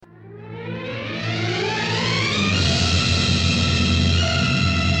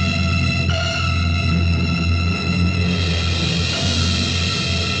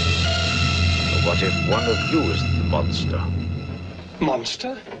one of you is the monster.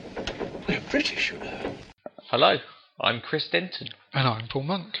 Monster? They're British, you know. Hello, I'm Chris Denton. And I'm Paul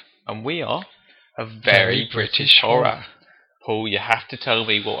Monk. And we are a very British horror. Paul, you have to tell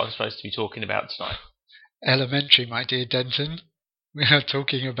me what I'm supposed to be talking about tonight. Elementary, my dear Denton. We are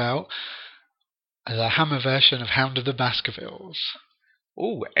talking about the Hammer version of Hound of the Baskervilles.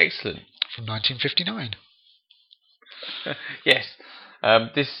 Oh, excellent. From 1959. Yes.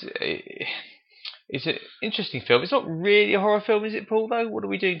 This is an interesting film. It's not really a horror film, is it, Paul, though? What are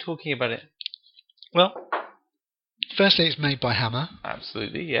we doing talking about it? Well, firstly, it's made by Hammer.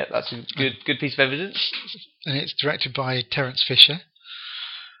 Absolutely, yeah. That's a good piece of evidence. And it's directed by Terence Fisher.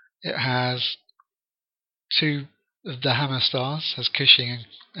 It has two of the Hammer stars, has Cushing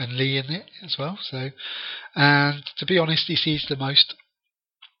and Lee in it as well. So, and to be honest, this is the most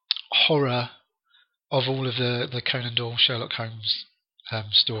horror of all of the Conan Doyle, Sherlock Holmes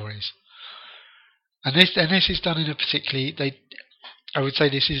stories. And this is done in a particularly, I would say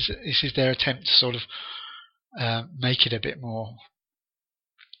this is their attempt to sort of make it a bit more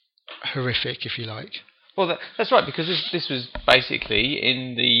horrific, if you like. Well, that's right, because this was basically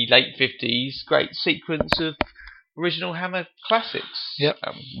in the late 50s, great sequence of original Hammer classics. Yep.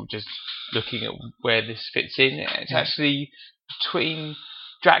 We're just looking at where this fits in. It's actually between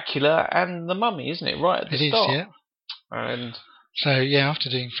Dracula and the Mummy, isn't it? Right at the start. It is, yeah. And so, yeah, after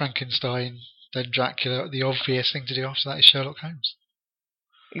doing Frankenstein, then Dracula, the obvious thing to do after that is Sherlock Holmes.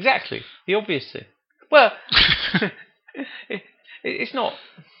 Exactly, the obvious thing. Well, it's not.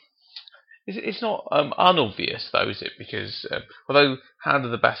 It's not unobvious, though, is it? Because although Hound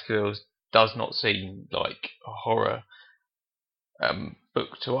of the Baskervilles does not seem like a horror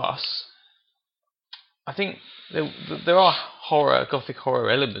book to us, I think there are gothic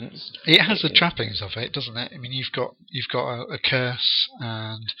horror elements. It has the trappings of it, doesn't it? I mean, you've got a curse,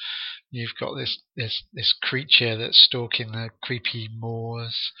 and you've got this creature that's stalking the creepy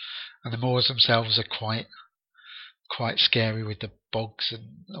moors, and the moors themselves are quite scary with the bogs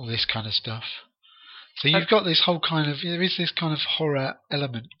and all this kind of stuff. So you've got this whole there is this kind of horror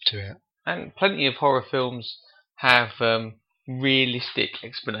element to it. And plenty of horror films have realistic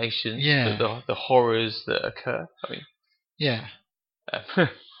explanations for the horrors that occur. I mean, yeah.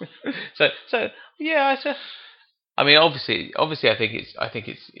 So yeah. I mean, obviously, I think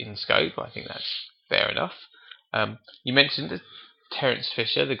it's in scope. I think that's fair enough. You mentioned Terence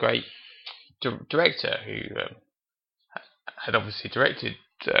Fisher, the great director who had obviously directed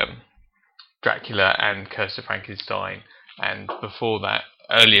Dracula and Curse of Frankenstein, and before that,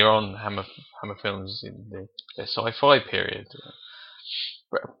 earlier on, Hammer films in the sci-fi period,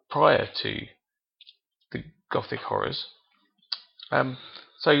 prior to the Gothic horrors.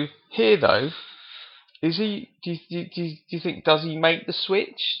 So here, though, is he? Do you think, does he make the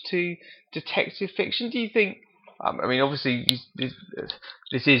switch to detective fiction? Do you think? I mean, obviously,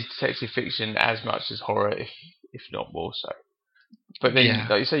 this is detective fiction as much as horror, if not more so. But then,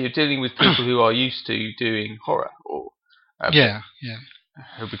 like you say, you're dealing with people who are used to doing horror, or who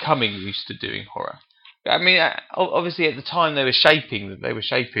are becoming used to doing horror. I mean, obviously, at the time they were shaping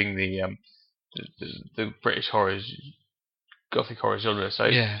the British horrors, Gothic horror genre.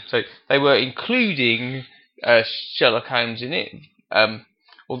 So they were including Sherlock Holmes in it.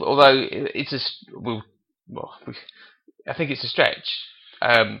 Although it's I think it's a stretch.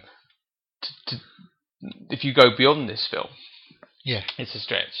 If you go beyond this film. Yeah, it's a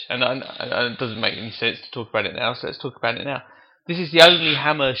stretch, and it doesn't make any sense to talk about it now. So let's talk about it now. This is the only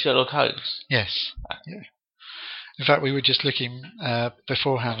Hammer Sherlock Holmes. Yes. Yeah. In fact, we were just looking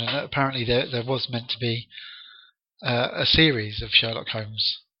beforehand, and apparently there was meant to be a series of Sherlock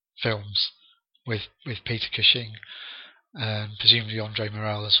Holmes films with Peter Cushing and presumably Andre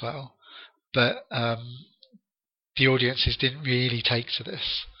Morel as well. But the audiences didn't really take to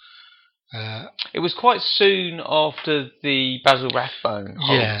this. It was quite soon after the Basil Rathbone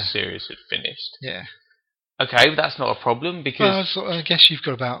Holmes series had finished. Yeah. Okay, but that's not a problem because... Well, I guess you've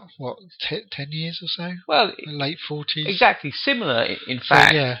got about, 10 years or so? Well... late 40s? Exactly. Similar, in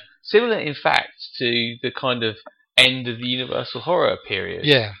fact, to the kind of end of the Universal Horror period.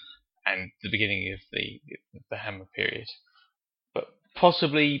 Yeah. And the beginning of the Hammer period. But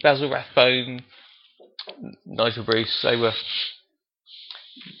possibly Basil Rathbone, Nigel Bruce, they were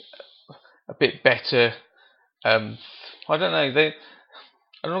a bit better. I don't know.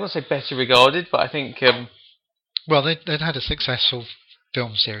 I'm not going to say better regarded, but I think. Well, they'd had a successful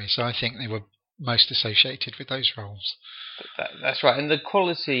film series, so I think they were most associated with those roles. That's right, and the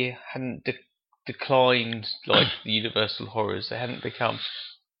quality hadn't declined like the Universal horrors. They hadn't become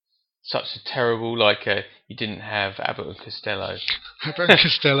such a terrible, you didn't have Abbott and Costello. Abbott and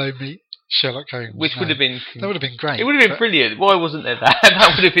Costello meet Sherlock Holmes. Which would have been... That would have been great. It would have been brilliant. Why wasn't there that?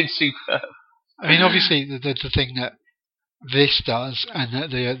 That would have been superb. I mean, obviously, the thing that this does, and that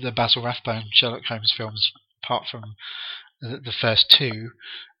the Basil Rathbone Sherlock Holmes films, apart from the first two,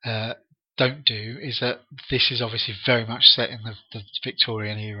 don't do, is that this is obviously very much set in the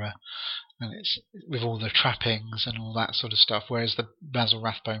Victorian era, and it's with all the trappings and all that sort of stuff, whereas the Basil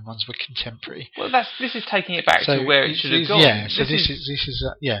Rathbone ones were contemporary. Well, this is taking it back to where it should have gone. Yeah, so this is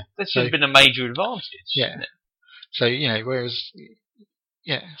This should have been a major advantage. Yeah. Shouldn't it? So whereas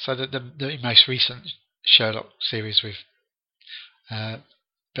so the most recent Sherlock series with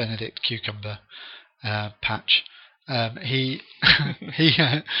Benedict Cucumber Patch, he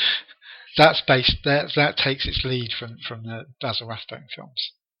that's based that takes its lead from the Basil Rathbone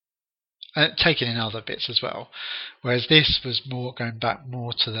films. Taken in other bits as well, whereas this was more going back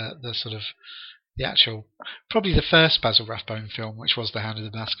more to the sort of the actual, probably the first Basil Rathbone film, which was The Hound of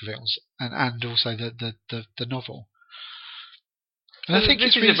the Baskervilles, and also the novel. And I think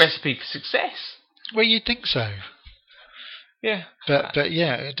this is a recipe for success. Well, you'd think so. Yeah, but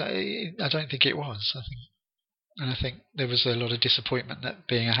yeah, I don't think it was. I think there was a lot of disappointment that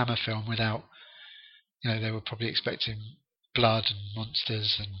being a Hammer film without, they were probably expecting blood and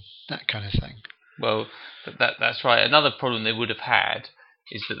monsters and that kind of thing. Well, that's right. Another problem they would have had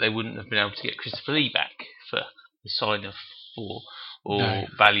is that they wouldn't have been able to get Christopher Lee back for the Sign of Four or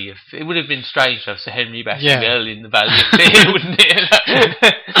Valley of Fear. It would have been strange to have Sir Henry Baskerville in the Valley of Fear, wouldn't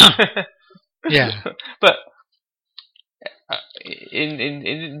it? Yeah. But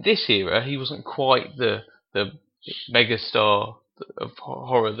in this era, he wasn't quite the megastar of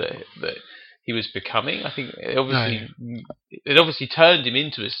horror that he was becoming. I think it obviously turned him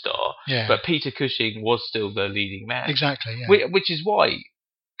into a star. Yeah. But Peter Cushing was still the leading man. Exactly. Yeah. Which is why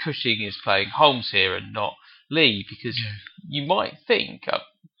Cushing is playing Holmes here and not Lee, because you might think,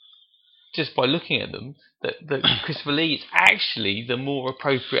 just by looking at them, that Christopher Lee is actually the more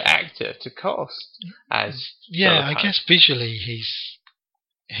appropriate actor to cast as. Yeah, I guess visually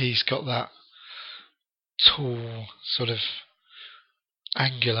he's got that tall, sort of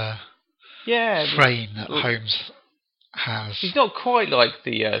angular frame that Holmes has. He's not quite like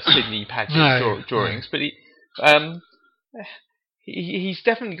the Sidney Paget drawings, but he's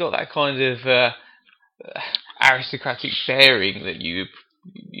definitely got that kind of aristocratic bearing that you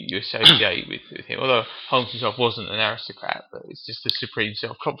associate with him. Although Holmes himself wasn't an aristocrat, but it's just the supreme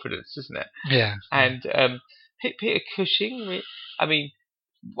self-confidence, isn't it? Yeah. And Peter Cushing, I mean,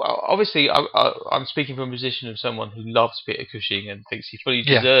 well, obviously I'm speaking from a position of someone who loves Peter Cushing and thinks he fully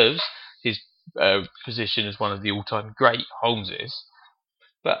deserves his position as one of the all-time great Holmeses.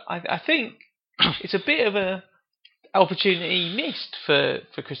 But I think it's a bit of a opportunity missed for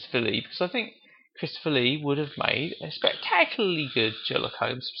Christopher Lee, because I think Christopher Lee would have made a spectacularly good Sherlock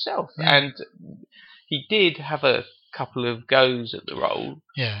Holmes himself, and he did have a couple of goes at the role.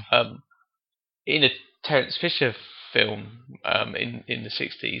 Yeah. In a Terence Fisher film in the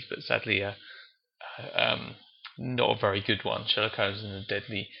 60s, but sadly not a very good one, Sherlock Holmes and the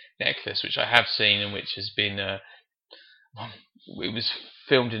Deadly Necklace, which I have seen and which has been it was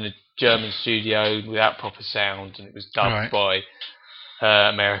filmed in a German studio without proper sound, and it was dubbed by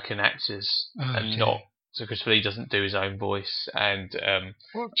American actors not. So Christopher Lee doesn't do his own voice, and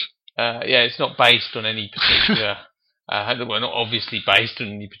what? It's not based on any particular. Not obviously based on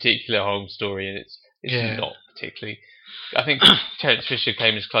any particular Holmes story, and it's not particularly. I think Terence Fisher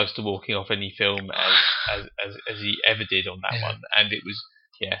came as close to walking off any film as he ever did on that one, and it was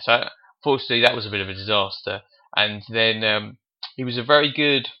So fortunately, that was a bit of a disaster. And then he was a very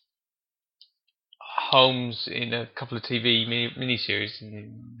good Holmes in a couple of TV miniseries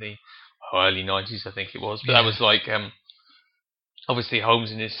in the early 90s, I think it was. But that was like obviously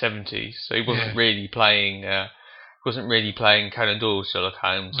Holmes in his 70s, so he wasn't really playing. Conan Doyle Sherlock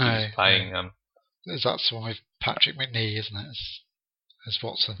Holmes. He was playing. That's the one with Patrick Macnee, isn't it? As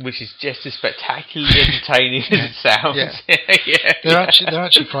Watson, which is just as spectacularly entertaining as it sounds. Yeah. They're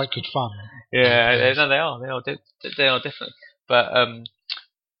actually quite good fun. Yeah, no, they are. They are definitely. But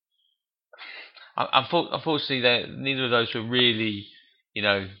unfortunately, neither of those were really,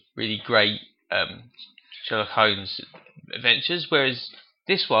 really great Sherlock Holmes adventures. Whereas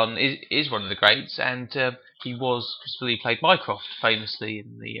this one is one of the greats, and Christopher Lee played Mycroft famously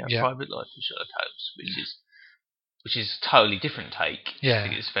in the Private Life of Sherlock Holmes, which is a totally different take. Yeah, I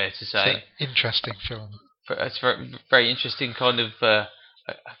think it's fair to say. It's an interesting film. It's very, very interesting, kind of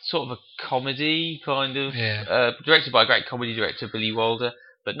sort of a comedy, kind of directed by a great comedy director, Billy Wilder.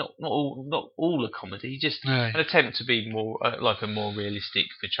 but not all a comedy. Just No. an attempt to be more like a more realistic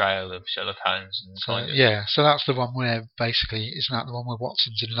portrayal of Sherlock Holmes and So, kind of. yeah, so that's the one where basically, isn't that the one where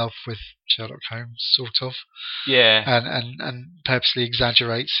Watson's in love with Sherlock Holmes, sort of, Yeah. and purposely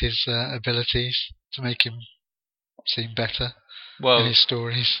exaggerates his abilities to make him seem better in his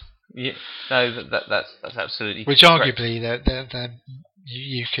stories. Yeah, no, that's absolutely. Which correct. arguably,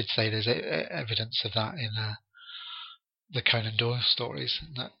 you could say there's evidence of that in the Conan Doyle stories.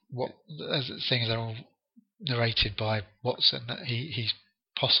 That as things are all narrated by Watson, that he's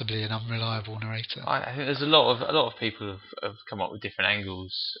possibly an unreliable narrator. I think there's a lot of people have come up with different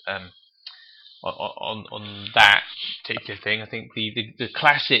angles on that particular thing. I think the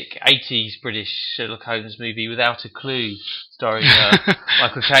classic 80s British Sherlock Holmes movie, Without a Clue, starring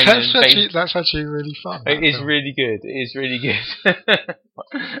Michael Caine that's actually really fun. It is really good. It is really good.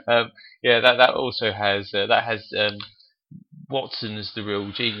 That also has Watson as the real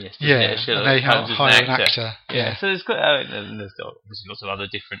genius. Yeah, Sherlock and they Holmes as hire an actor. Yeah, so there's obviously lots of other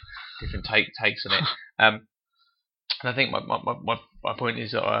different takes on it. And I think my point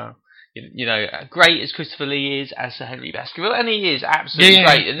is that great as Christopher Lee is as Sir Henry Baskerville, and he is absolutely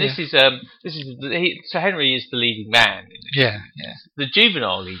great. And this is Sir Henry is the leading man. The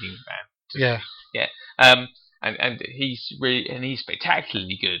juvenile leading man. And he's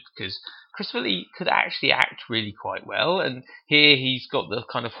spectacularily good because Christopher Lee could actually act really quite well, and here he's got the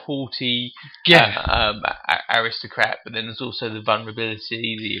kind of haughty aristocrat, but then there's also the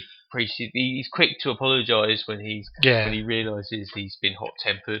vulnerability, he's quick to apologise when he realises he's been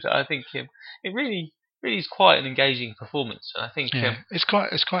hot-tempered. I think it really is quite an engaging performance, and I think it's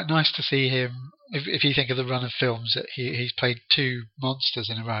quite nice to see him. If you think of the run of films that he's played two monsters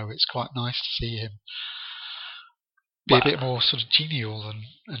in a row, it's quite nice to see him be a bit more sort of genial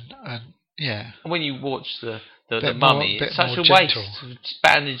and yeah. When you watch the Mummy, it's such a waste to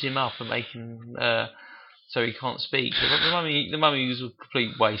bandage him up and make him so he can't speak. The Mummy was a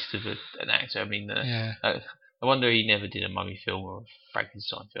complete waste of an actor. I mean, I wonder he never did a Mummy film or a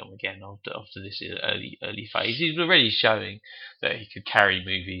Frankenstein film again after this early phase. He's already showing that he could carry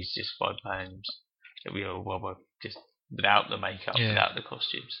movies just by playing just without the makeup, without the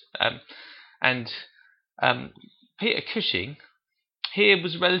costumes. Peter Cushing here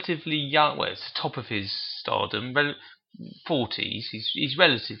was relatively young. Well, it's the top of his stardom, 40s. He's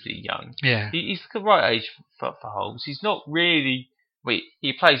relatively young. Yeah, he's the right age for Holmes. He's not really.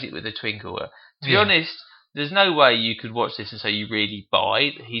 He plays it with a twinkle. To be honest, there's no way you could watch this and say you really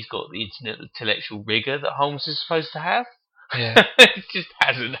buy that he's got the intellectual rigor that Holmes is supposed to have. Yeah, it just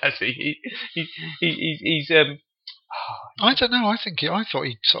hasn't, has he? He's I don't know. I thought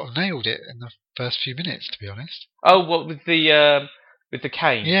he sort of nailed it in the first few minutes, to be honest. Oh, what with the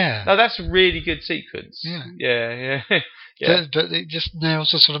cane? Yeah. No, that's a really good sequence. Yeah. Yeah. But it just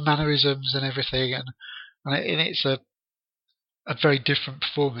nails the sort of mannerisms and everything, and it's a very different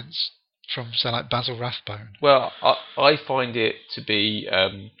performance from, say, like Basil Rathbone. Well, I find it to be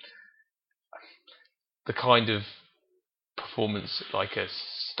the kind of performance like a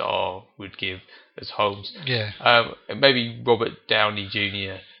star would give as Holmes. Yeah. Maybe Robert Downey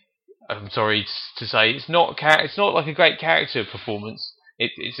Jr. I'm sorry to say, it's not like a great character performance.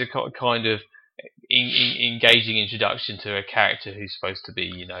 It's a kind of engaging introduction to a character who's supposed to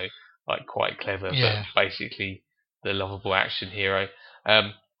be, like quite clever, but basically the lovable action hero.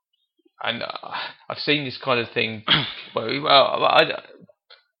 And I've seen this kind of thing.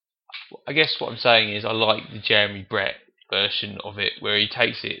 I guess what I'm saying is I like the Jeremy Brett version of it, where he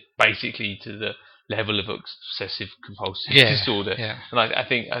takes it basically to the level of obsessive compulsive disorder, and I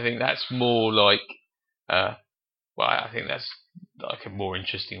think that's more like, I think that's like a more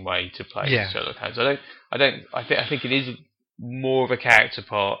interesting way to play Sherlock Holmes. I think it is more of a character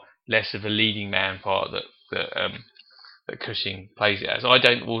part, less of a leading man part that Cushing plays it as. I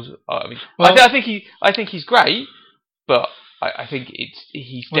think he's great, but I think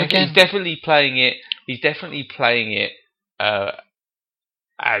he's definitely playing it. He's definitely playing it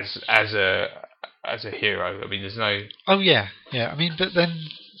as a hero. I mean, there's no. Oh yeah. I mean, but then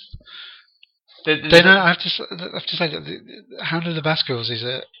I have to say that the Hound of the Baskervilles is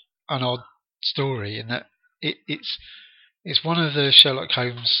an odd story in that it's one of the Sherlock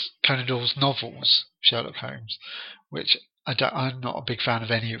Holmes, Conan Doyle's novels, Sherlock Holmes, which I'm not a big fan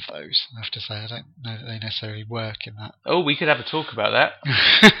of any of those. I have to say, I don't know that they necessarily work in that. Oh, we could have a talk about that.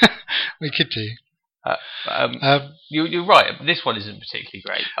 We could do. You're right. This one isn't particularly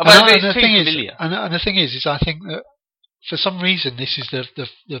great. And the thing is, I think that for some reason this is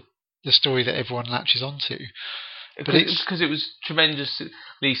the story that everyone latches onto. Because it was tremendously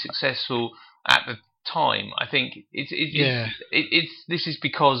successful at time. I think Yeah. this is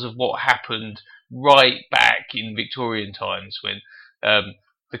because of what happened right back in Victorian times when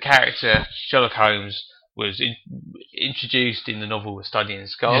the character Sherlock Holmes was introduced in the novel A Study in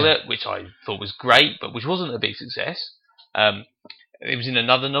Scarlet, which I thought was great, but which wasn't a big success. It was in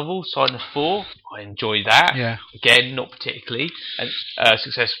another novel, Silent 4. I enjoyed that. Yeah. Again, not particularly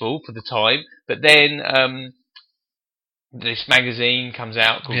successful for the time. But then this magazine comes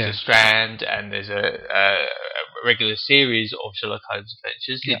out called The Strand, and there's a regular series of Sherlock Holmes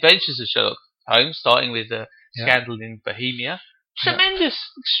adventures. The Adventures of Sherlock Holmes, starting with Scandal in Bohemia. Tremendous,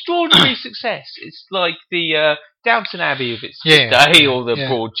 extraordinary success. It's like the Downton Abbey of its day, or the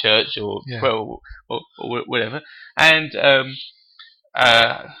Broadchurch, or whatever. And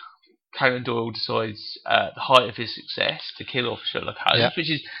Conan Doyle decides at the height of his success to kill off Sherlock Holmes, which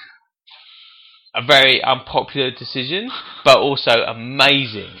is a very unpopular decision, but also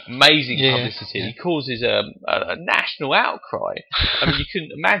amazing publicity. He causes a national outcry. I mean, you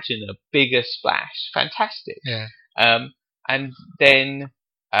couldn't imagine a bigger splash. Fantastic. And then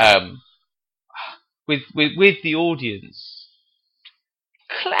with the audience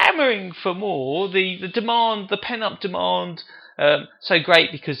clamouring for more, the demand, the pent-up demand, so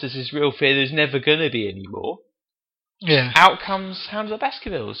great because there's this real fear there's never going to be any more. Out comes Hound of the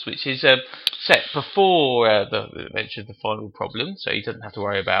Baskervilles, which is set before the adventure of the final problem, so he doesn't have to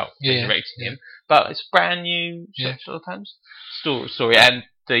worry about resurrecting him. But it's a brand new Sherlock Holmes story, and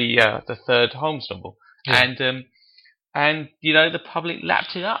the third Holmes novel, and you know, the public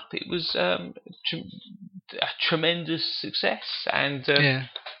lapped it up. It was a tremendous success, and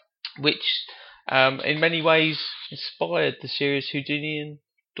which in many ways inspired the series Houdini and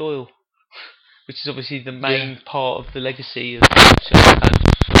Doyle, which is obviously the main part of the legacy of Sherlock Holmes.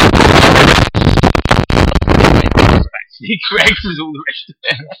 Actually, correct as all the rest of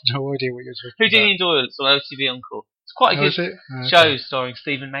it. No idea what you're talking Houdini and Doyle. It's on OTV Encore. It's quite a good show starring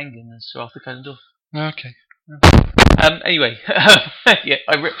Stephen Mangan as Sir Arthur Conan Doyle. Okay. Anyway, I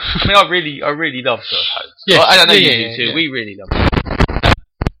really love Sherlock Holmes. I know you do too. Yeah. We really love it.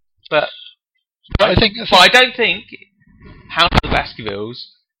 But I don't think Hound of the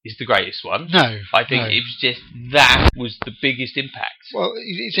Baskervilles is the greatest one. No, I think it was just that was the biggest impact. Well,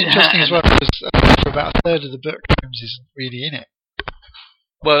 it's interesting as well because for about a third of the book, Holmes isn't really in it.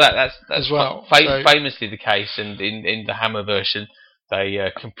 Well, that's as well. Famously the case, and in the Hammer version,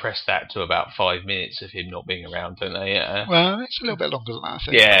 they compressed that to about 5 minutes of him not being around, don't they? Well, it's a little bit longer than that, I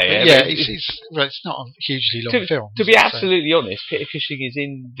think. It's not a hugely long film. To be absolutely honest, Peter Cushing is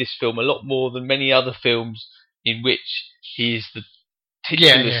in this film a lot more than many other films in which he is the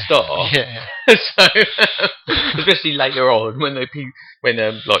titular star. So, especially later on, when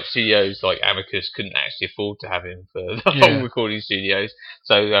like studios like Amicus couldn't actually afford to have him for the whole recording studios.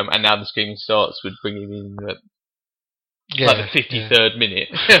 So and now the Screaming Starts would bring him in like the 53rd minute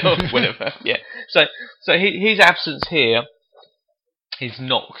or whatever. So his absence here is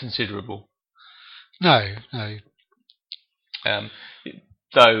not considerable. No.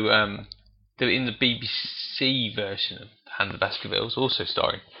 Though in the BBC version of Hound of the Baskervilles, also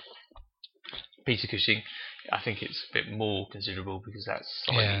starring Peter Cushing, I think it's a bit more considerable because that's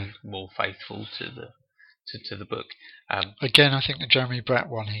slightly more faithful to the book. Again, I think the Jeremy Brett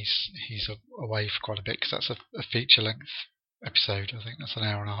one, he's away for quite a bit because that's a feature-length episode. I think that's an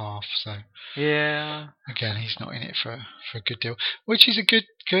hour and a half. So again, he's not in it for a good deal, which is a good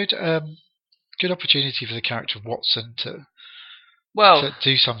opportunity for the character of Watson to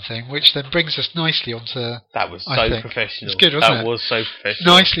do something, which then brings us nicely onto. That was so professional. It's good, wasn't it? That was so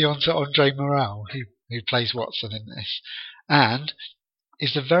professional. Nicely onto Andre Morel, who plays Watson in this, and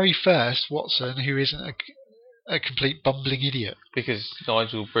is the very first Watson who isn't a complete bumbling idiot. Because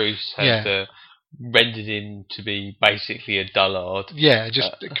Nigel Bruce had rendered him to be basically a dullard. Yeah,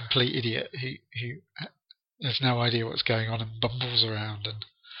 just a complete idiot who has no idea what's going on and bumbles around and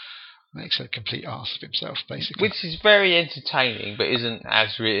makes a complete arse of himself, basically. Which is very entertaining, but isn't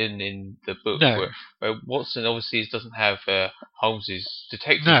as written in the book. No. Where Watson obviously doesn't have Holmes's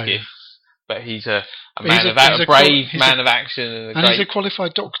detective gifts, but he's a brave man of action, and he's a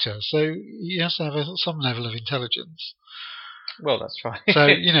qualified doctor, so he has to have some level of intelligence. Well, that's right. So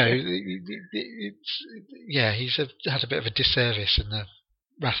he's had a bit of a disservice in the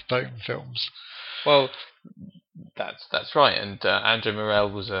Rathbone films. Well, that's right, and Andrew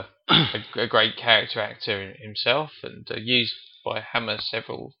Morel was a great character actor himself, and used by Hammer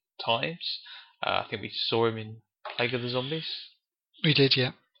several times. I think we saw him in Plague of the Zombies. We did,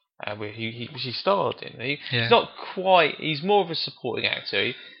 yeah. Where he starred in. He's not quite. He's more of a supporting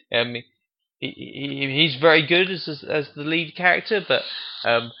actor. He's very good as the lead character, but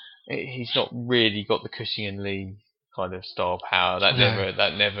he's not really got the Cushing and Lee kind of star power. That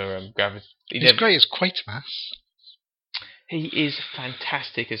never gravity. He's great as Quatermass. He is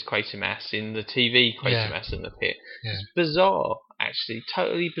fantastic as Quatermass in the TV Quatermass in the pit. Yeah. It's bizarre, actually,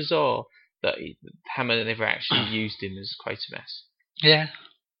 totally bizarre that Hammer never actually used him as Quatermass. Yeah.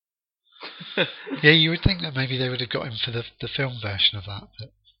 Yeah, you would think that maybe they would have got him for the film version of that.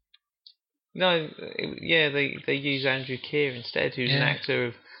 But... No, they use Andrew Keir instead, who's an actor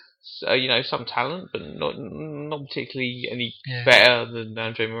of some talent, but not particularly any better than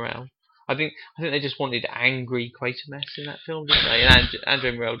Andre Morel. I think they just wanted angry Quatermass in that film, didn't they? And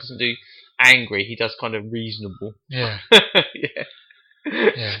Andre Morel doesn't do angry; he does kind of reasonable. Yeah.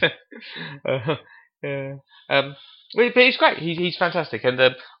 Yeah. Yeah. But he's great. He's fantastic, and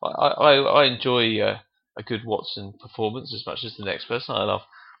I enjoy a good Watson performance as much as the next person. I love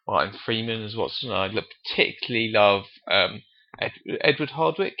Martin Freeman as Watson. I particularly love Edward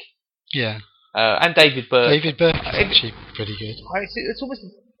Hardwicke. Yeah. And David Burke. David Burke is actually pretty good. It's almost.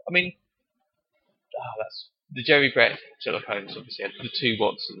 I mean, that's the Jerry Brett Sherlock Holmes. Obviously, had the two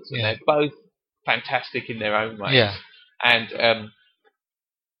Watsons, and they're both fantastic in their own ways. Yeah. And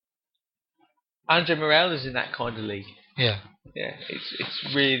Andre Morel is in that kind of league. Yeah. Yeah,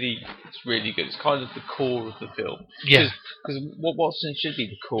 it's really good. It's kind of the core of the film. Yeah. Because Watson should be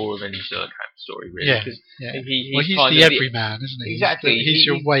the core of any Sherlock Holmes story, really. Yeah. He's he's kind the of everyman, isn't he? Exactly. He's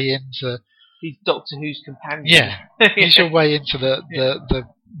your way into. He's Doctor Who's companion. Yeah. He's your way into the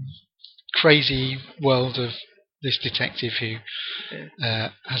crazy world of this detective who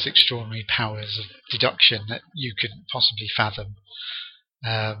has extraordinary powers of deduction that you couldn't possibly fathom.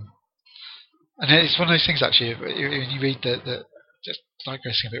 And it's one of those things, actually, when you read just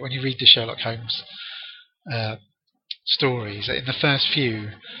digressing a bit, when you read the Sherlock Holmes stories, in the first few,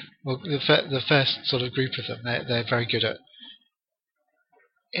 well, the first sort of group of them, they're very good at.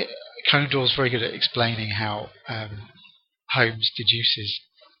 Conan Doyle's very good at explaining how Holmes deduces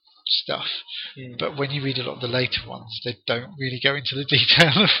stuff, but when you read a lot of the later ones, they don't really go into the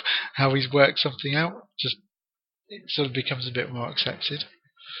detail of how he's worked something out. Just it sort of becomes a bit more accepted.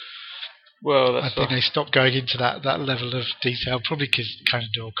 Well, I think they stopped going into that level of detail, probably because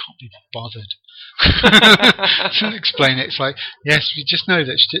Conan Doyle can't be bothered to explain it. It's like, yes, we just know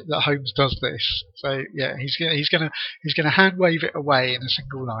that Holmes does this, so yeah, he's gonna hand wave it away in a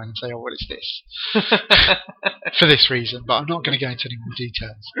single line and say, "Oh, what is this?" for this reason, but I'm not going to go into any more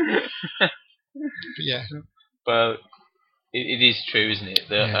details. But yeah, well, it is true, isn't it?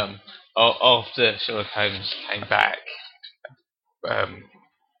 That after Sherlock Holmes came back.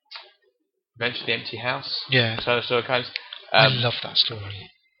 Eventually, the Empty House. Yeah. So Holmes. I love that story.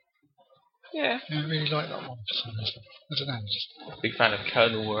 Yeah. I really like that one for some reason. I don't know. Just big fan of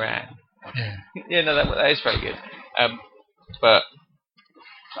Colonel Moran. Yeah. Yeah, no, that is very good. But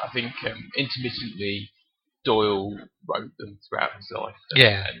I think intermittently Doyle wrote them throughout his life.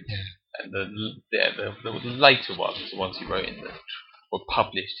 And the later ones, the ones he wrote were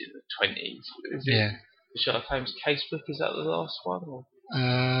published in the 20s. The Sherlock Holmes Casebook, is that the last one? Or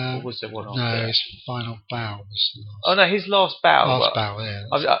was there one after? No, his Final Bow was the last. Oh no, his Last Bow. Last Bow,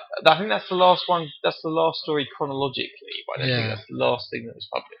 yeah. I think that's the last one. That's the last story chronologically, but I don't think that's the last thing that was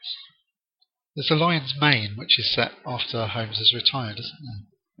published. There's The Lion's Mane, which is set after Holmes has retired, isn't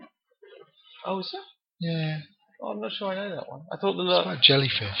there? Oh, is there? Yeah. Oh, I'm not sure I know that one. I thought it's about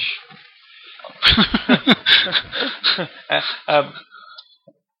jellyfish.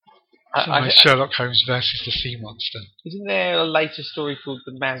 Sherlock Holmes versus the Sea Monster. Isn't there a later story called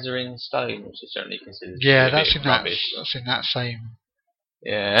The Mazarin Stone, which is generally considered that's in that same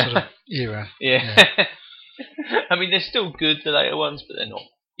sort of era. Yeah. I mean, they're still good, the later ones, but they're not,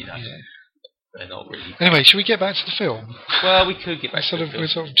 they're not really. Anyway, should we get back to the film? Well, we could get back to the film. We're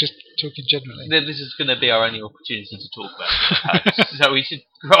sort of just talking generally. This is going to be our only opportunity to talk about it, so we should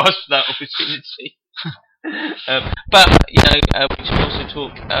grasp that opportunity. But we should also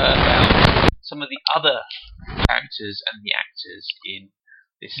talk about some of the other characters and the actors in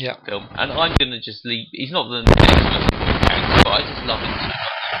this film. And I'm going to just leave. He's not the next most important character, but I just love him so much.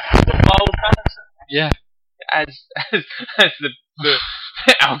 But Miles Madison, as the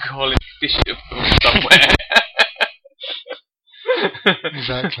alcoholic bishop from somewhere.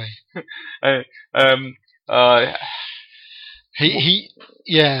 Exactly.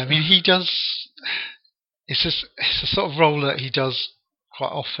 He does. It's a sort of role that he does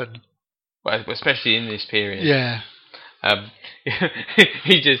quite often. Well, especially in this period. Yeah.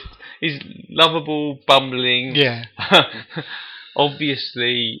 He's lovable, bumbling. Yeah.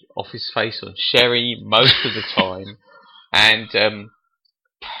 Obviously off his face on sherry most of the time, and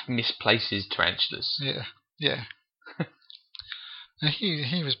misplaces tarantulas. Yeah.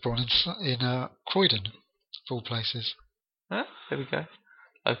 He was born in Croydon, of all places. Huh? There we go.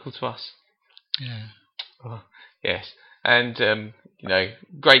 Local to us. Yeah. Oh, yes, and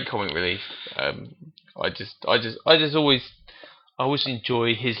great comic relief. I always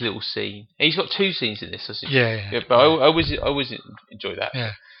enjoy his little scene. He's got 2 scenes in this, I think. Yeah. But I always enjoy that.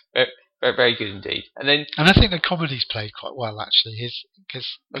 Yeah. Very, very good indeed. And I think the comedy's played quite well actually.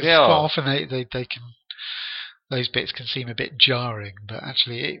 Because quite often they can, those bits can seem a bit jarring, but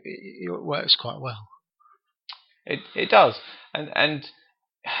actually it works quite well. It does, and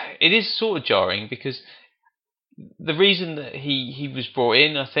it is sort of jarring because the reason that he was brought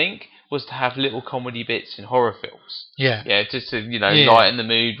in, I think, was to have little comedy bits in horror films. Yeah. Yeah, just to lighten the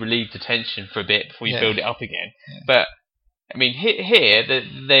mood, relieve the tension for a bit before you build it up again. Yeah. But I mean, here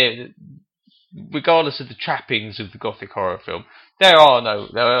they regardless of the trappings of the gothic horror film,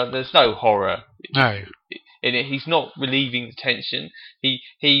 there's no horror. No. In it, he's not relieving the tension.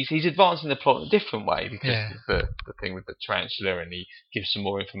 He's advancing the plot in a different way because of the thing with the tarantula, and he gives some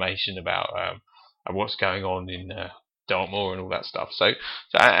more information about what's going on in Dartmoor and all that stuff. So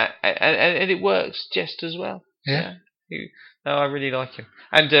and it works just as well. Yeah. No, I really like him.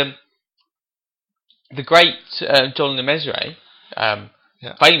 And the great John Le Mesurier,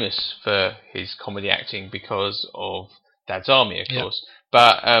 famous for his comedy acting because of Dad's Army, of course.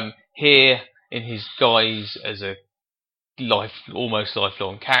 But here, in his guise as a almost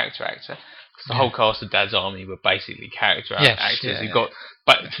lifelong character actor, because the whole cast of Dad's Army were basically character actors who got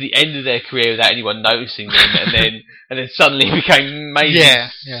but to the end of their career without anyone noticing them, and then suddenly became amazing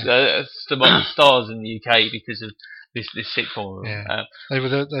stars in the UK because of this sitcom. Yeah. They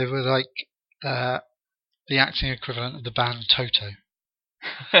were like the acting equivalent of the band Toto.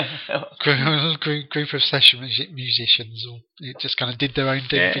 Group of session musicians, or it just kind of did their own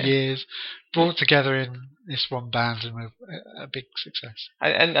thing for years, brought together in this one band, and were a big success.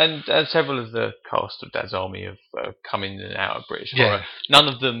 And several of the cast of Dad's Army have come in and out of British horror. None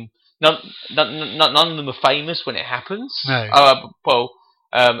of them are famous when it happens. No.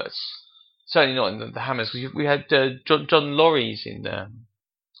 Certainly not in the Hammers. We had John Laurie's in.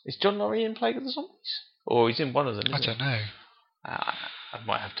 Is John Laurie in Plague of the Zombies, or he's in one of them? I don't know. I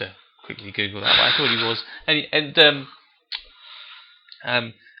might have to quickly Google that, but I thought he was. And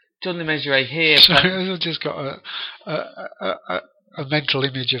John Le Mesurier here. I've just got a mental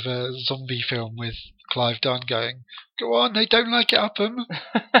image of a zombie film with Clive Dunn going, "Go on, they don't like it up 'em."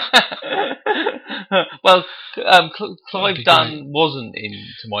 Well, Clive Dunn wasn't in,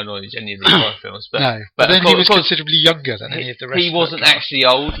 to my knowledge, any of the horror films. But, no, but then he was considerably younger than any of the rest. He wasn't actually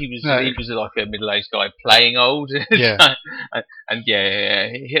old. He was like a middle-aged guy playing old. Yeah. That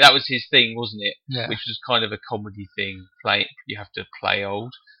was his thing, wasn't it? Yeah. Which was kind of a comedy thing. You have to play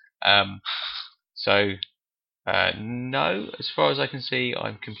old. No, as far as I can see,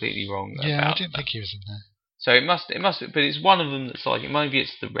 I'm completely wrong. I didn't think he was in there. So it must, but it's one of them that's like, maybe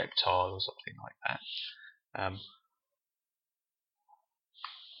it's the reptile or something like that.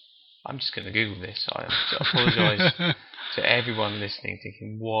 I'm just going to Google this. I apologise to everyone listening,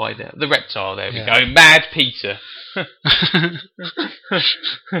 thinking why the reptile. There we go, Mad Peter.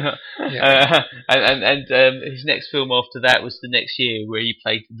 And his next film after that was the next year, where he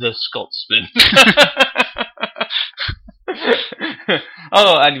played the Scotsman.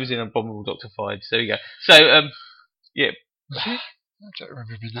 And he was in Abominable Dr. Five. So there you go. So I don't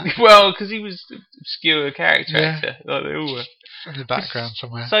remember that. Well, because he was an obscure character actor, like they all were. In the background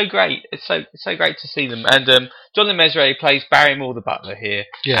somewhere. So great. It's so great to see them. And John Le Mesurier plays Barrymore the butler here.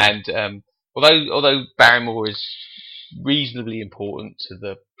 Yeah. And although Barrymore is reasonably important to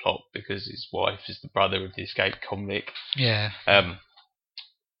the plot because his wife is the brother of the escaped convict. Yeah.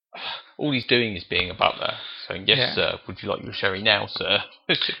 All he's doing is being a butler. So yes, sir. Would you like your sherry now, sir?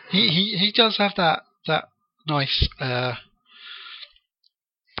 he does have that nice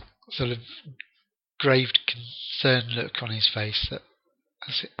sort of grave concern look on his face. That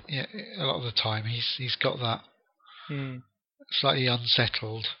a lot of the time he's got that slightly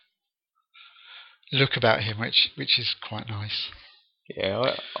unsettled look about him, which is quite nice.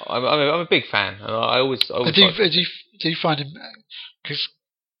 Yeah, I'm a big fan. I always do you find him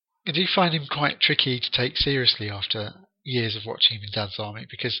do you find him quite tricky to take seriously after years of watching him in Dad's Army?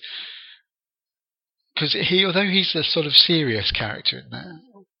 Because although he's a sort of serious character in there,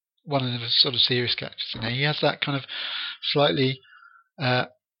 one of the sort of serious characters in there, he has that kind of slightly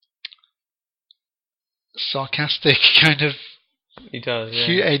sarcastic kind of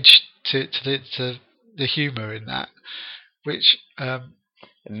edge to the humour in that, which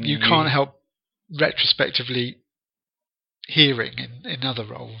you can't help retrospectively hearing in other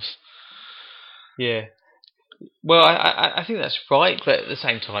roles. Yeah. Well, I think that's right, but at the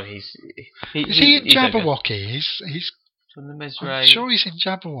same time, Is he in he's no good. Jabberwocky? He's. From the I'm Mesray. sure he's in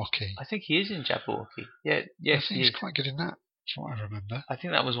Jabberwocky. I think he is in Jabberwocky. Yeah, yes, I think he's quite good in that, from what I remember. I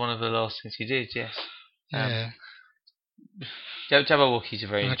think that was one of the last things he did. Yes. Yeah. Jabberwocky's a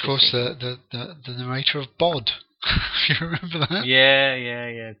very And of course, interesting. the narrator of Bod. If you remember that.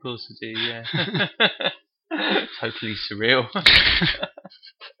 Yeah. Of course I do. Yeah. Totally surreal.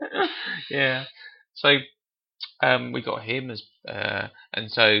 Yeah. So we got him as,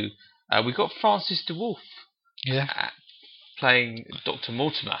 and so we got Francis de Wolf. Yeah. Playing Dr.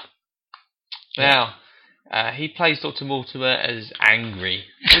 Mortimer. Now, he plays Dr. Mortimer as angry,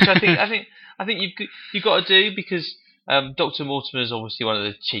 which I think you've got to do because Dr. Mortimer is obviously one of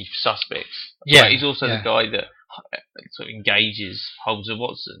the chief suspects. Yeah, but he's also the guy that sort of engages Holmes and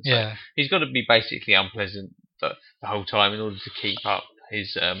Watson. So he's got to be basically unpleasant the whole time in order to keep up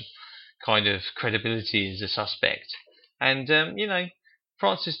his kind of credibility as a suspect. And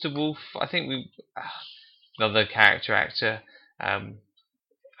Francis de Wolf, I think another character actor.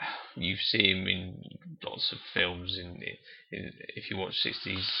 You see him in lots of films. If you watch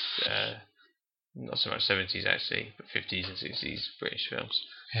 60s, not so much 70s actually, but 50s and 60s British films.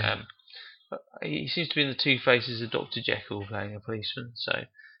 Yeah. But he seems to be in the Two Faces of Dr. Jekyll, playing a policeman. So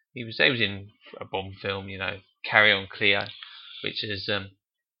he was in a Bond film, Carry On Cleo, which is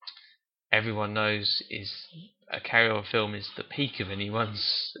everyone knows is a Carry On film is the peak of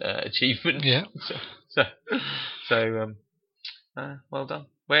anyone's achievement. Yeah. So well done.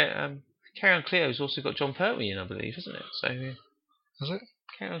 Where Carry On Cleo's also got John Pertwee in, I believe, isn't it? So is it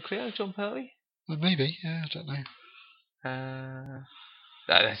Carry On Cleo, John Pertwee? Well, maybe. Yeah, I don't know.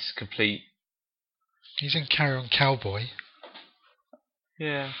 That's complete. He's in Carry On Cowboy.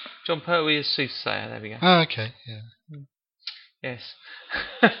 Yeah, John Pertwee is Soothsayer. There we go. Oh, okay. Yeah. Yes.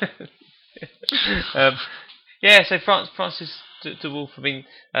 Yeah. So Francis de Wolf. I mean,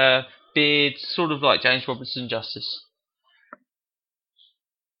 beard, sort of like James Robinson Justice.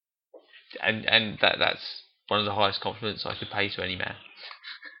 And that's one of the highest compliments I could pay to any man.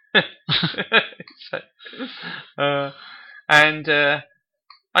 I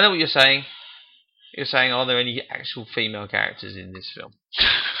know what you're saying. You're saying, are there any actual female characters in this film?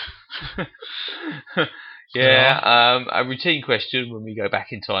 Yeah, a routine question when we go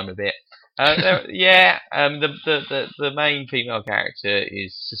back in time a bit. The main female character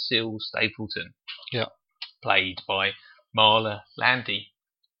is Cecile Stapleton. Yeah. Played by Marla Landy.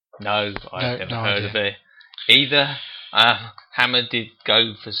 No, I've never heard of her either. Hammer did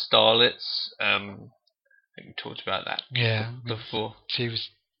go for starlets. I think we talked about that before. She was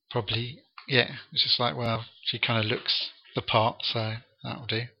probably, it's just like, well, she kind of looks the part, so that'll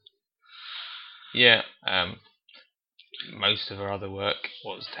do. Yeah, most of her other work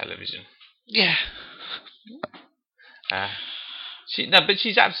was television. Yeah. But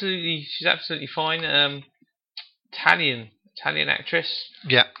she's absolutely fine. Italian actress.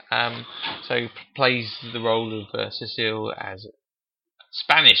 Yeah. So plays the role of Cecile as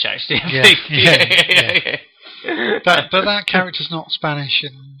Spanish, actually. I yeah, think. Yeah. But that character's not Spanish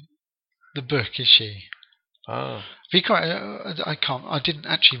in the book, is she? Oh. I didn't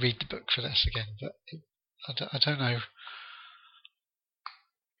actually read the book for this again, but I don't know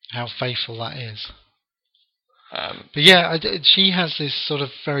how faithful that is. But yeah, she has this sort of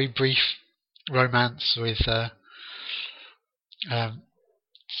very brief romance with Sir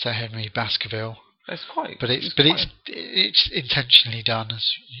Henry Baskerville. It's quite. But it's intentionally done,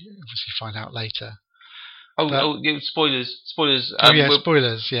 as you obviously find out later. Spoilers! Spoilers!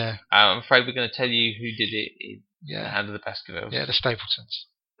 Spoilers! Yeah. I'm afraid we're going to tell you who did it in The Hand of the Baskervilles. Yeah, the Stapletons.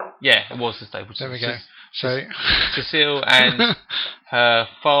 Yeah, it was the Stapletons. There we go. So Cecile and her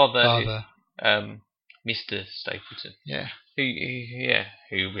father. Mr. Stapleton. Yeah. Who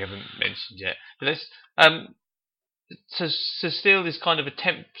we haven't mentioned yet. But so Cecile is kind of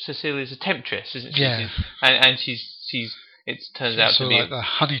Cecile is a temptress, isn't she? Yeah. And she's turns out to be like the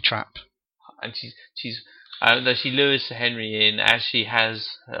honey trap. And she's though she lures Sir Henry in, as she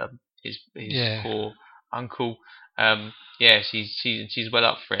has his poor uncle. She's well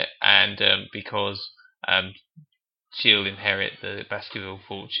up for it, and because she'll inherit the Baskerville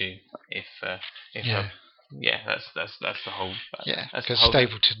fortune if that's the whole. Because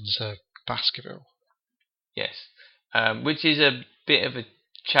Stapleton's a Baskerville. Yes, which is a bit of a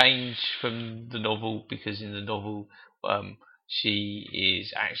change from the novel, because in the novel she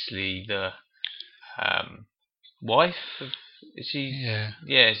is actually the wife of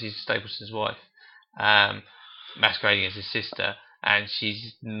she's Stapleton's wife, masquerading as his sister. and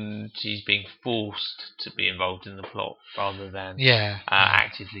she's being forced to be involved in the plot rather than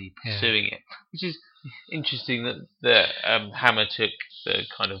actively pursuing it, which is interesting that Hammer took the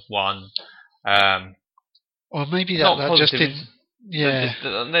kind of one. Or maybe that just didn't. Yeah.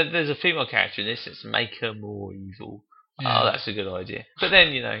 There's a female character in this. Let's make her more evil. Yeah. Oh, that's a good idea. But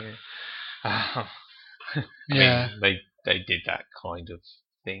then I mean, they did that kind of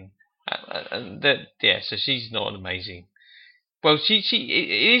thing, and so she's not an amazing. Well, it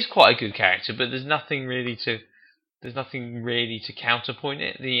is quite a good character, but there's nothing really to counterpoint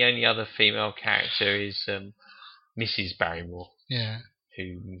it. The only other female character is Mrs. Barrymore. Yeah.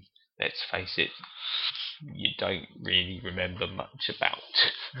 Who, let's face it, you don't really remember much about.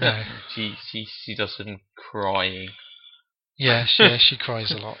 No. she does some crying. Yeah, she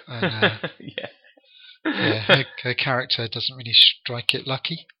cries a lot. And, her character doesn't really strike it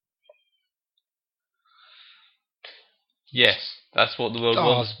lucky. Yes, that's what the world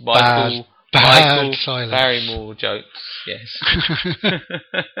wants. Michael Barrymore jokes. Yes.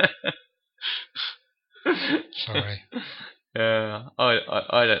 Sorry. I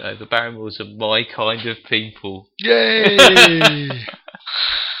don't know. The Barrymores are my kind of people. Yay!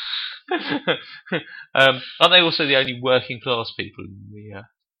 Aren't they also the only working class people in the?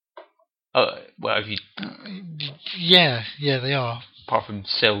 Have you? Yeah, they are. Apart from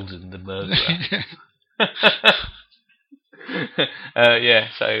Selden, the murderer.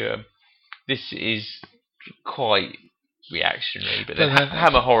 So this is quite reactionary, but then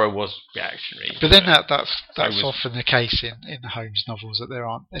Hammer Horror was reactionary. But then that's often the case in the Holmes novels, that there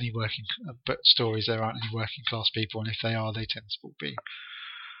aren't any stories. There aren't any working class people, and if they are, they tend to be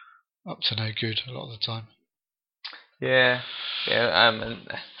up to no good a lot of the time. Yeah. And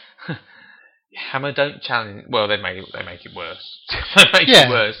Hammer don't challenge. Well, they make it worse. It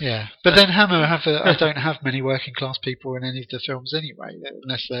worse. Yeah. But then Hammer don't have many working class people in any of the films anyway,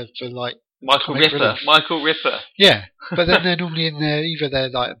 unless they're for like Michael Ripper. Yeah, but then they're normally in there. Either they're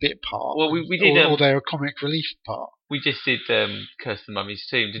like a bit part, well, we did, or they're a comic relief part. We just did Curse the Mummy's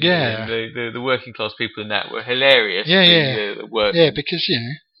Tomb, didn't we? The working class people in that were hilarious. Because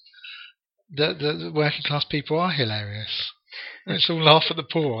the working class people are hilarious. It's all laugh at the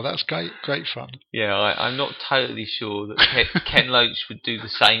poor. That's great fun. Yeah, I'm not totally sure that Ken Loach would do the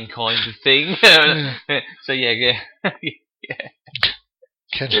same kind of thing. So yeah.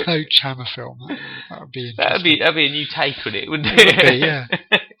 Ken Loach Hammer film. That would be interesting. That'd be a new take on it, wouldn't it? It would be, yeah.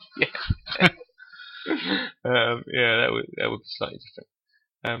 That would be slightly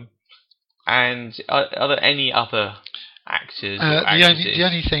different. And are there any other actors? The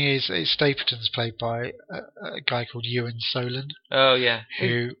only thing is Stapleton's played by a guy called Ewan Solon. Oh yeah,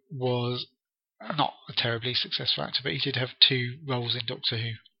 who was not a terribly successful actor, but he did have 2 roles in Doctor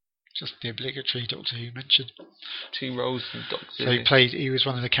Who. Just the obligatory Doctor Who mention. 2 roles in Doctor Who. So he was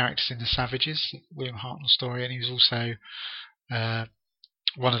one of the characters in The Savages, William Hartnell story, and he was also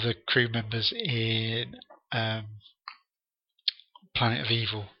one of the crew members in Planet of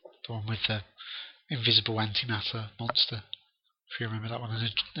Evil, the one with the invisible antimatter monster. If you remember that one,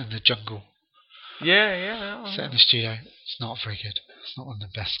 in the jungle. Yeah. Set in the studio. It's not very good. It's not one of the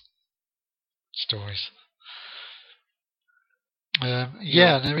best stories.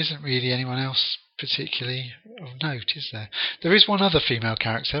 There isn't really anyone else particularly of note, is there? There is one other female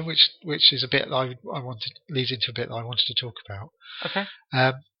character, which is a bit leads into a bit that I wanted to talk about. Okay.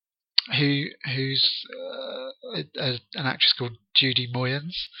 Who's an actress called Judy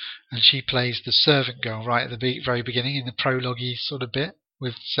Moyens, and she plays the servant girl right at the very beginning in the prologue-y sort of bit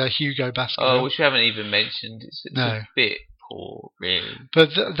with Sir Hugo Baskerville. Oh, which we haven't even mentioned. It's a bit poor, really.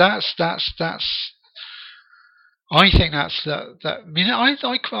 But that's. I think that's that. I mean, I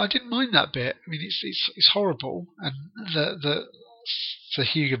didn't mind that bit. I mean, it's horrible, and the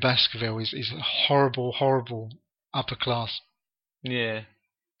Hugo Baskerville is a horrible upper class. Yeah.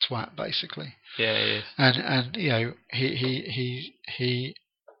 Twat, basically. Yeah, he is. And he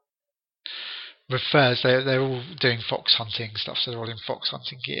refers. They're all doing fox hunting stuff, so they're all in fox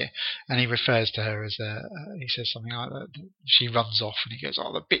hunting gear, and he refers to her as he says something like that. She runs off, and he goes,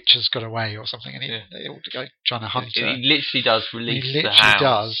 "Oh, the bitch has got away," or something, and they all go trying to hunt her. He literally does release the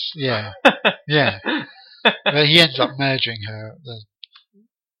hounds. He does, yeah. But he ends up murdering her.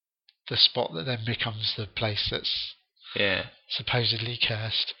 The spot that then becomes the place that's supposedly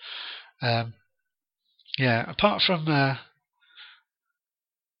cursed. Apart from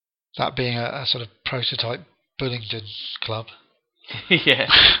that being a sort of prototype Bullingdon club. Yeah.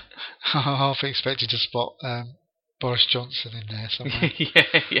 I half expected to spot Boris Johnson in there somewhere.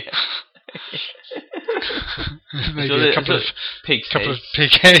 Yeah. Maybe Sure a couple of pig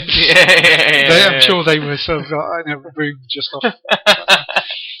pig heads. Yeah. I'm sure they were sort of in a room just off.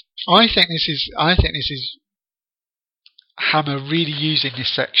 I think this is Hammer really using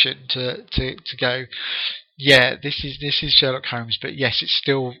this section to go. Yeah, this is Sherlock Holmes, but yes, it's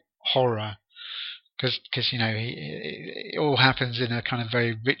still horror because it all happens in a kind of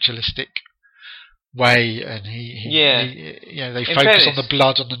very ritualistic way, and they In focus fairness, on the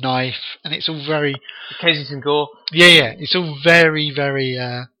blood on the knife, and it's all very Kensington Gore. yeah, it's all very very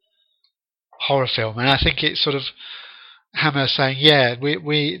horror film, and I think it's sort of Hammer saying, yeah, we're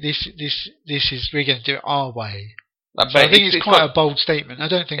going to do it our way. So I think it's quite a bold statement. I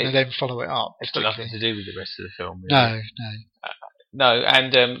don't think they then follow it up. It's got nothing to do with the rest of the film. No. Really. No,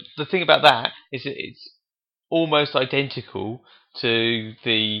 and the thing about that is that it's almost identical to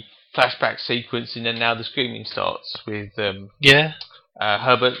the flashback sequence, and then now the screaming starts with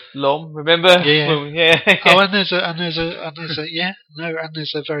Herbert Lom. Remember? Yeah. Well, yeah. Oh, and there's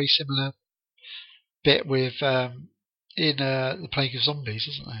a very similar bit with in the Plague of Zombies,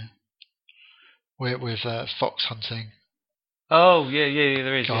 isn't there? With fox hunting. Oh yeah,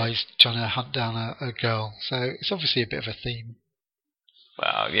 there is. Guys trying to hunt down a girl. So it's obviously a bit of a theme.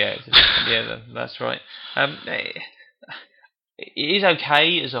 Well, yeah, that's right. It is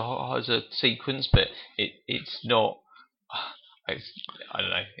okay as a sequence, but it's not. I don't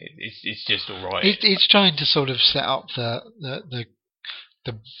know. It's just all right. It's trying to sort of set up the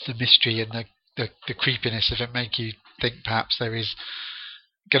mystery and the creepiness of it, make you think perhaps there is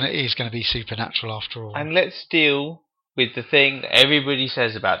going to be supernatural after all. And let's deal with the thing that everybody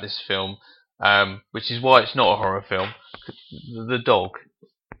says about this film, which is why it's not a horror film. The dog.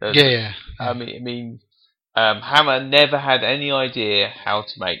 Yeah. I mean, Hammer never had any idea how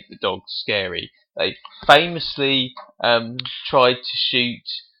to make the dog scary. They famously tried to shoot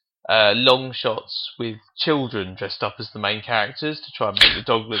long shots with children dressed up as the main characters to try and make the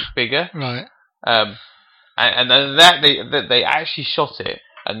dog look bigger. Right. And then that they actually shot it.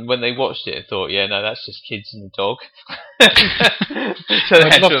 And when they watched it, they thought, yeah, no, that's just kids and the dog. So they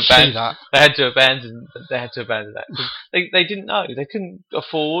had to abandon that. They didn't know. They couldn't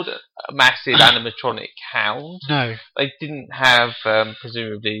afford a massive animatronic hound. No. They didn't have,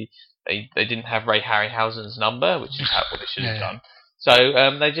 presumably, they didn't have Ray Harryhausen's number, which is what they should have done. So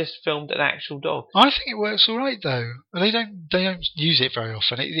they just filmed an actual dog. I think it works all right though. They don't use it very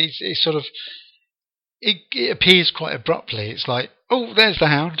often. It's sort of. It appears quite abruptly. It's like, oh, there's the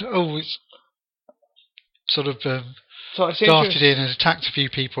hound. Oh, it's sort of darted in and attacked a few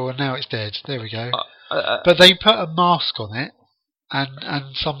people, and now it's dead. There we go. But they put a mask on it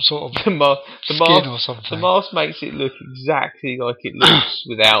and some sort of skin or something. The mask makes it look exactly like it looks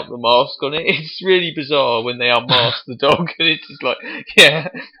without the mask on it. It's really bizarre when they unmask the dog, and it's just like, yeah,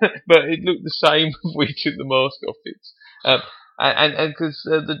 but it looked the same if we took the mask off it. And because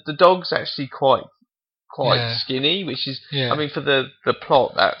the dog's actually quite skinny, which is, I mean, for the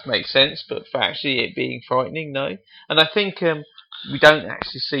plot that makes sense, but for actually it being frightening, no. And I think we don't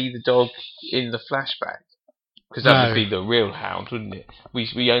actually see the dog in the flashback, because that would be the real hound, wouldn't it?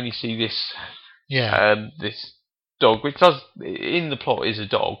 We only see this this dog, which does in the plot is a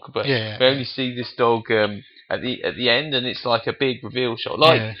dog, but we only see this dog at the end, and it's like a big reveal shot,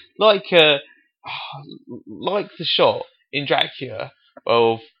 like the shot in Dracula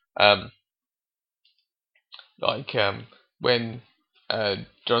of when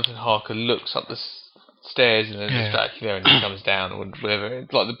Jonathan Harker looks up the stairs and then there's Dracula and he comes down or whatever.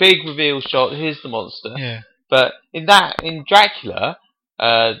 It's like the big reveal shot. Here's the monster. Yeah. But in Dracula,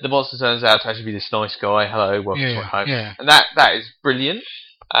 the monster turns out to actually be this nice guy. Hello, welcome to my home. Yeah. And that is brilliant.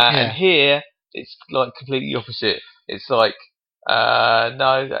 And here it's like completely opposite. It's like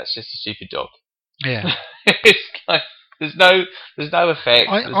no, that's just a stupid dog. Yeah. It's like there's no effect.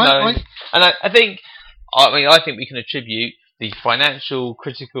 And I think we can attribute the financial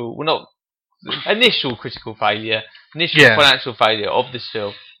initial financial failure of this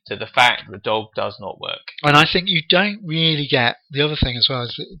film to the fact that the dog does not work. And I think you don't really get the other thing as well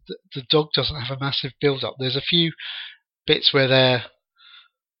is that the dog doesn't have a massive build up. There's a few bits where their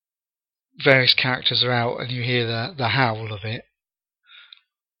various characters are out and you hear the howl of it.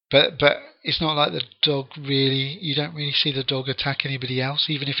 But it's not like the dog really. You don't really see the dog attack anybody else,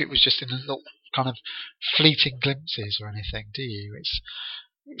 even if it was just in a little kind of fleeting glimpses or anything, do you? It's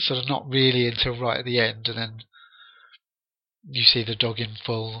sort of not really until right at the end, and then you see the dog in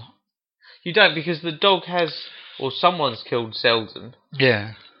full. You don't, because the dog someone's killed Selden.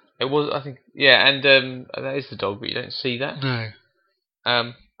 Yeah. It was, I think, and that is the dog, but you don't see that. No.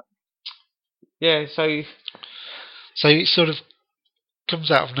 So it's sort of comes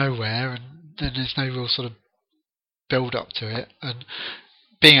out of nowhere, and then there's no real sort of build up to it. And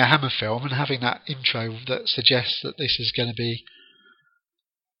being a Hammer film and having that intro that suggests that this is going to be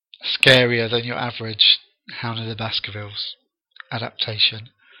scarier than your average Hound of the Baskervilles adaptation,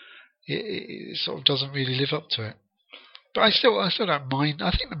 it sort of doesn't really live up to it. But I still don't mind.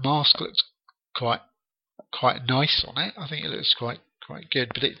 I think the mask looks quite nice on it. I think it looks quite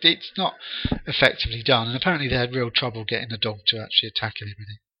good, but it's not effectively done. And apparently they had real trouble getting the dog to actually attack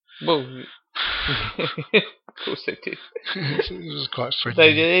anybody. Well, of course they did. It was quite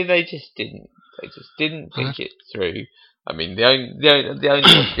friendly. They just didn't. They just didn't think it through. I mean, the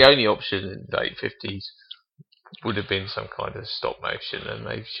only option in the late 50s would have been some kind of stop motion, and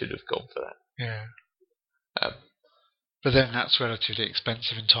they should have gone for that. Yeah. But then that's relatively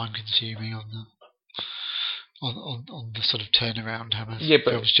expensive and time consuming on the sort of turnaround Hammer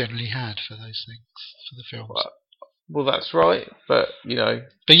films generally had for those things, for the films. Well, that's right, but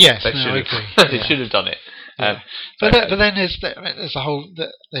But yes, they should have done it. Yeah. But then there's a whole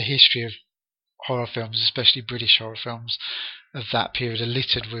the history of horror films, especially British horror films of that period, are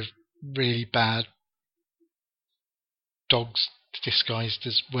littered with really bad dogs disguised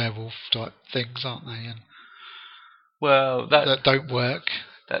as werewolf type things, aren't they? And that don't work.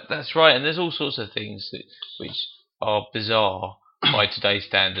 That's right, and there's all sorts of things which are bizarre by today's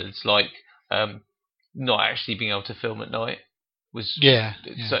standards, like not actually being able to film at night.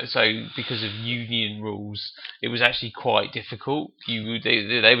 So because of union rules, it was actually quite difficult.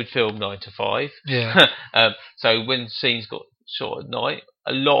 They would film 9 to 5. Yeah. So when scenes got shot at night,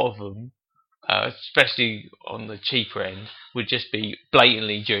 a lot of them, especially on the cheaper end, would just be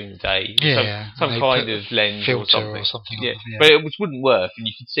blatantly during the day. Some kind of lens or something. Yeah. But it wouldn't work, and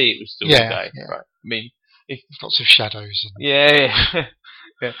you could see it was still the day. Yeah. Right. I mean, lots of shadows. Yeah.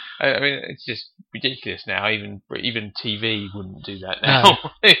 Yeah, I mean, it's just ridiculous now. Even TV wouldn't do that now.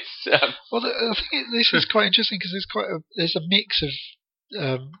 No. Well, I think this is quite interesting because there's a mix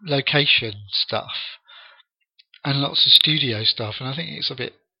of location stuff and lots of studio stuff, and I think it's a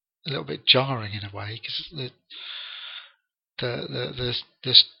little bit jarring in a way because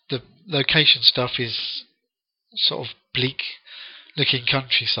the location stuff is sort of bleak looking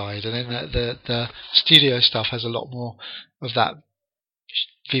countryside, and then the studio stuff has a lot more of that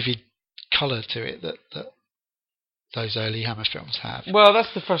vivid colour to it that those early Hammer films have. Well,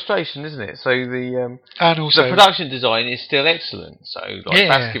 that's the frustration, isn't it? So and also the production design is still excellent. So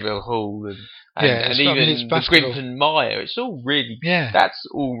Baskerville Hall and even the Grimpen Mire, it's all really that's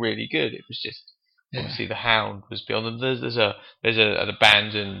all really good. It was just obviously the Hound was beyond them. There's an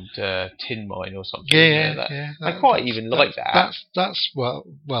abandoned tin mine or something. I quite even like that. That's well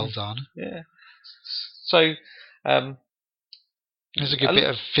done. Yeah. So. There's a good bit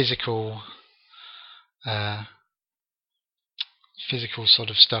of physical sort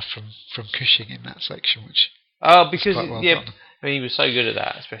of stuff from Cushing in that section, which because quite well done. I mean, he was so good at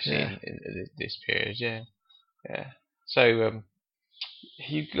that, especially in this period. Yeah. So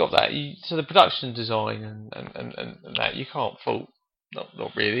you got that. So the production design and that you can't fault.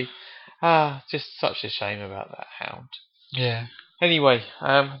 Not really. Just such a shame about that Hound. Yeah. Anyway,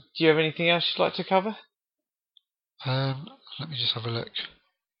 do you have anything else you'd like to cover? Let me just have a look.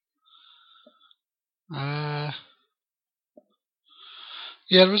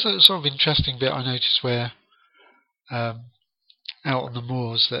 There was a sort of interesting bit I noticed where out on the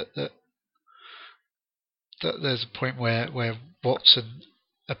moors that there's a point where Watson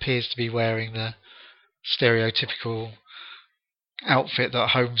appears to be wearing the stereotypical outfit that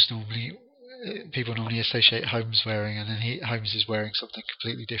people normally associate Holmes wearing, and then Holmes is wearing something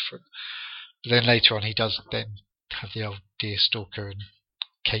completely different. But then later on he does then have the old deer stalker and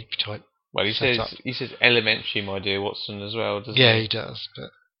cape type. Well, he says elementary, my dear Watson, as well, doesn't he? Yeah, he does.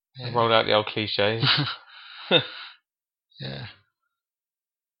 But rolled out the old cliches. Yeah.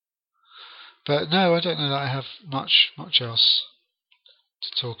 But no, I don't know that I have much else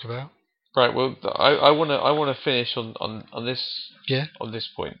to talk about. Right. Well, I want to finish on this. Yeah. On this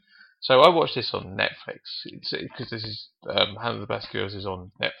point. So I watched this on Netflix because this is Hound of the Baskervilles is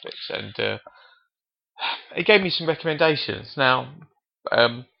on Netflix, and it gave me some recommendations. Now,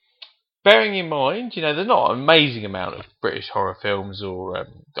 bearing in mind, there's not an amazing amount of British horror films or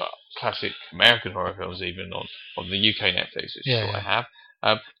classic American horror films even on the UK Netflix, which is what I have.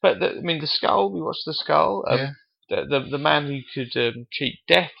 But The Skull, we watched The Skull. The Man Who Could Cheat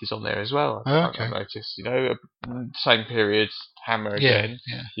Death is on there as well. I noticed, same period, Hammer again.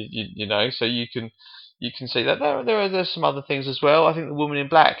 So you can see that there's some other things as well. I think The Woman in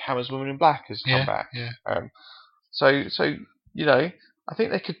Black, Hammer's Woman in Black, has come back. So I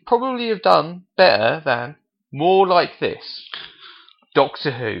think they could probably have done better than More Like This.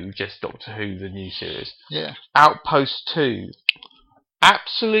 Doctor Who, just Doctor Who, the new series. Yeah. Outpost 2,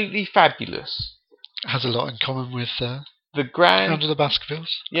 absolutely fabulous. Has a lot in common with The Hound Grand... of the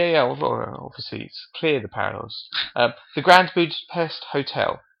Baskervilles. Yeah, well, obviously it's clear the parallels. The Grand Budapest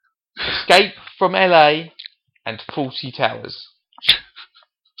Hotel, Escape from LA, and 40 Towers.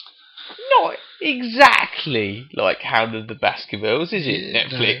 Not exactly like Hound of the Baskervilles, is it, Yeah,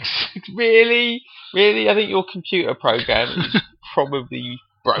 Netflix? No. Really? I think your computer program is probably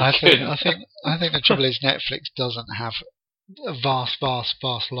broken. I think the trouble is Netflix doesn't have a vast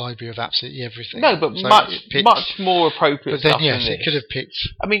library of absolutely everything. No, but so much more appropriate but then, stuff yes, than it this. could have picked.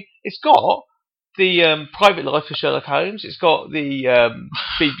 I mean, it's got the Private Life of Sherlock Holmes. It's got the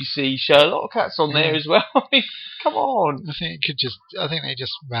BBC Sherlock. That's on there as well. I mean, come on. I think they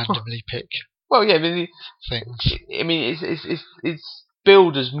just randomly pick. Well, yeah, I mean, things. I mean, it's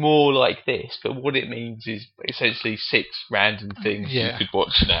billed as more like this, but what it means is essentially 6 random things you could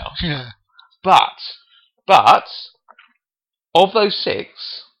watch now. Yeah. But of those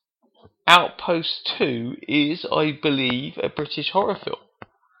 6, Outpost 2 is, I believe, a British horror film.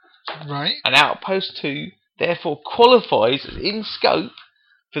 Right. And Outpost 2 therefore qualifies in scope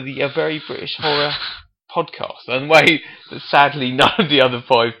for the Very British Horror podcast. And the way that sadly none of the other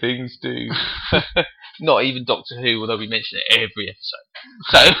 5 things do. Not even Doctor Who, although we mention it every episode.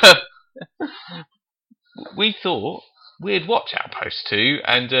 So we thought we'd watch Outpost 2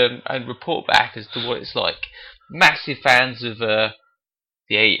 and report back as to what it's like. Massive fans of the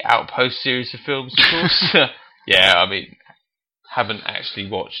Outpost series of films, of course. Yeah, I mean, haven't actually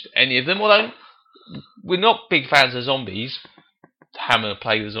watched any of them, although we're not big fans of zombies. Hammer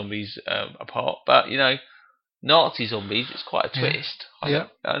play the zombies apart, but you know, Nazi zombies, it's quite a twist. I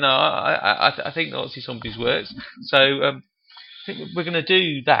think Nazi zombies works. So I think we're going to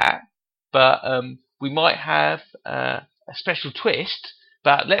do that, but we might have a special twist.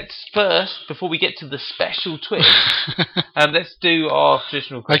 But let's first, before we get to the special twist, let's do our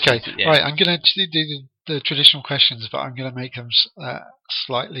traditional questions. Okay, right. I'm going to do the traditional questions, but I'm going to make them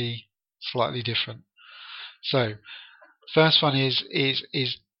slightly different. So, first one is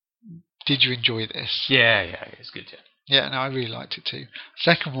did you enjoy this? Yeah, it's good. Yeah, no, I really liked it too.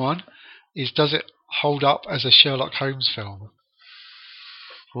 Second one is, does it hold up as a Sherlock Holmes film?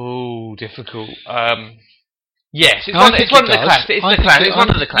 Oh, difficult. Yes, it's one of the classics. It's one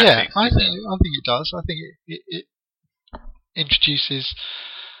of the classics. Yeah, I think it does. I think it introduces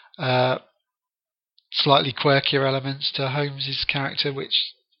slightly quirkier elements to Holmes's character,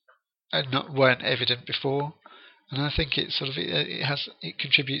 which weren't evident before. And I think it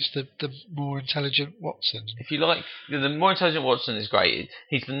contributes to the more intelligent Watson. If you like, the more intelligent Watson is great.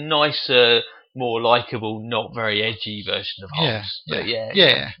 He's the nicer, more likable, not very edgy version of Holmes.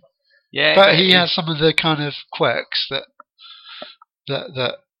 Yeah. But he has some of the kind of quirks that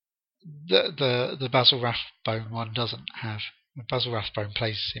the Basil Rathbone one doesn't have. Basil Rathbone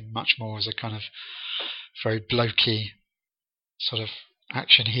plays him much more as a kind of very blokey sort of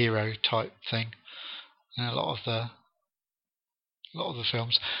action hero type thing in a lot of the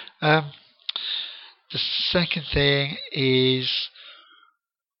films. The second thing is,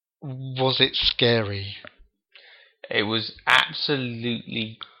 was it scary? It was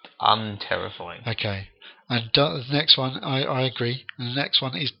absolutely unterrifying. Okay. And the next one, I agree. And the next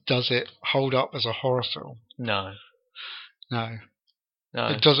one is, does it hold up as a horror film? No.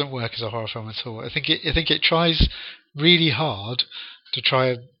 It doesn't work as a horror film at all. I think it tries really hard to try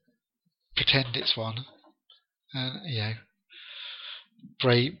and pretend it's one. And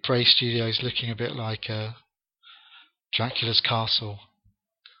Bray Studios looking a bit like Dracula's Castle.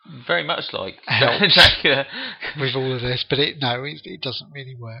 Very much like Dracula with all of this, but it doesn't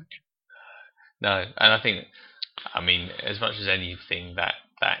really work. No, and I think, I mean, as much as anything, that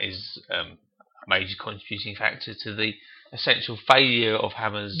is a major contributing factor to the essential failure of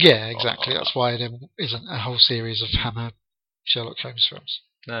Hammer's. Yeah, exactly. That's why there isn't a whole series of Hammer Sherlock Holmes films.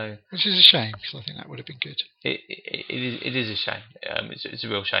 No, which is a shame, because I think that would have been good. It is a shame. It's a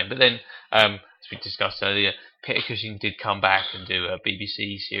real shame. But then, as we discussed earlier, Peter Cushing did come back and do a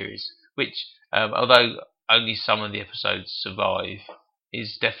BBC series, which, although only some of the episodes survive,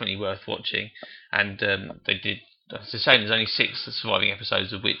 is definitely worth watching. And they did. It's the same. There's only 6 surviving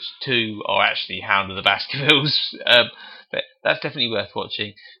episodes, of which 2 are actually Hound of the Baskervilles. But that's definitely worth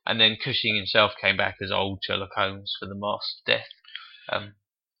watching. And then Cushing himself came back as old Sherlock Holmes for The Masked Death.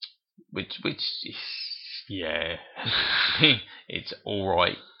 Which is, yeah, it's all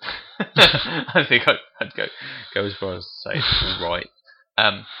right. I think I'd go as far as to say it's all right.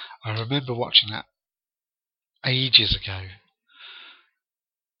 I remember watching that ages ago.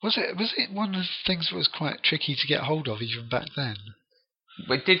 Was it one of the things that was quite tricky to get hold of even back then?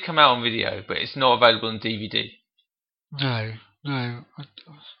 But it did come out on video, but it's not available on DVD. No.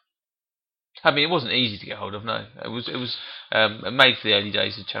 I mean, it wasn't easy to get hold of. No, it was made for the early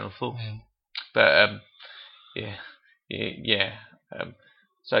days of Channel 4. Yeah. But yeah.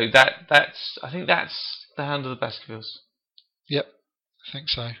 So I think that's the Hound of the Baskervilles. Yep, I think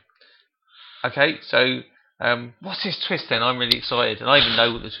so. Okay, so what's his twist then? I'm really excited, and I even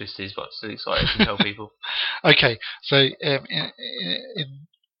know what the twist is, but I'm still excited to tell people. Okay, so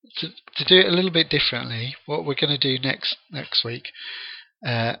to do it a little bit differently, what we're going to do next week,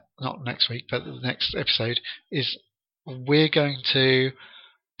 not next week, but the next episode, is we're going to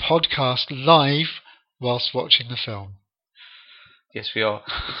podcast live whilst watching the film. Yes, we are.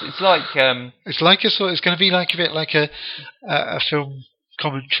 It's like it's like it's going to be like a bit like a film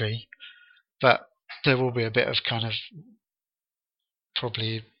commentary, but there will be a bit of kind of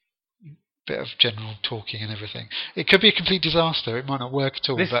probably a bit of general talking and everything. It could be a complete disaster. It might not work at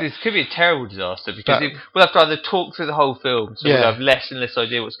all. This could be a terrible disaster because we'll have to either talk through the whole film, so we'll have less and less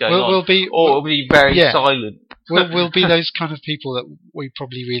idea what's going on, or it'll be very silent. We'll be those kind of people that we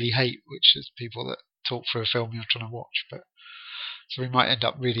probably really hate, which is people that talk through a film you're trying to watch. So we might end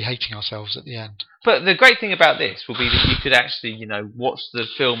up really hating ourselves at the end. But the great thing about this will be that you could actually, watch the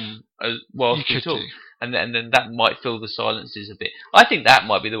film whilst you talk, and then that might fill the silences a bit. I think that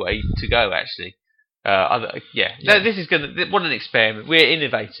might be the way to go, actually. This is what an experiment. We're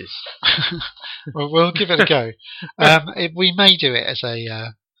innovators. Well, we'll give it a go. We may do it as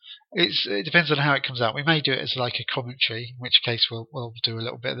a. It depends on how it comes out. We may do it as like a commentary, in which case we'll do a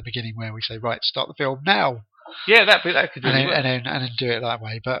little bit at the beginning where we say, right, start the film now. Yeah, that could really work. And then do it that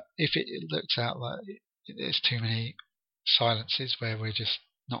way. But if it looks out like there's too many silences where we're just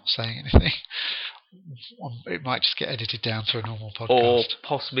not saying anything, it might just get edited down to a normal podcast. Or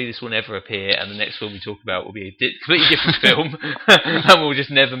possibly this will never appear, and the next film we talk about will be a completely different film, and we'll just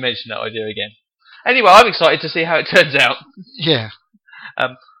never mention that idea again. Anyway, I'm excited to see how it turns out. Yeah.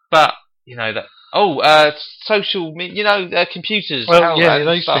 But social media, computers. Well,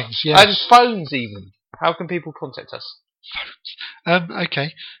 those stuff. Things. Yes. And phones even. How can people contact us?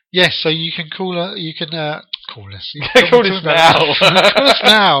 Okay. Yes, so you can call us. You can call us. Call us now. Call us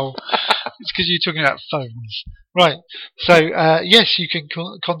now. It's because you're talking about phones, right? So yes, you can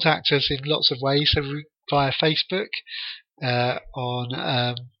contact us in lots of ways. So via Facebook,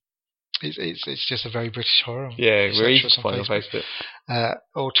 on it's just a Very British Horror. Yeah, we're easy to find on Facebook.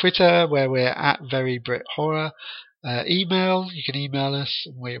 Or Twitter, where we're at Very Brit Horror. Email, you can email us,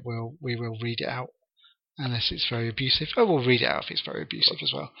 and we will read it out. Unless it's very abusive. Oh, we'll read it out if it's very abusive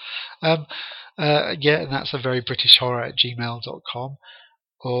as well. And that's a verybritishhorror@gmail.com.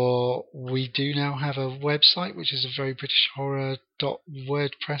 Or we do now have a website, which is a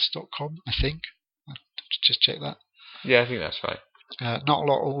verybritishhorror.wordpress.com, I think. I'll just check that. Yeah, I think that's right. Not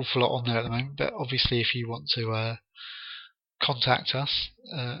awful lot on there at the moment, but obviously if you want to contact us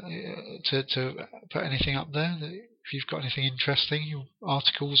to put anything up there, if you've got anything interesting,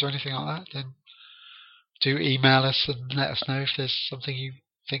 articles or anything like that, then do email us and let us know if there's something you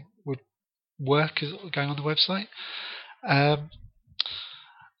think would work going on the website.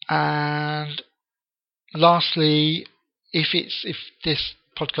 And lastly, if this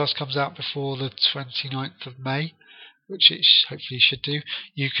podcast comes out before the 29th of May, which it hopefully should do,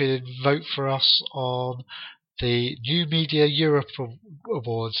 you can vote for us on the New Media Europe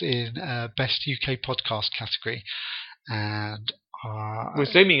Awards in Best UK Podcast category. And we're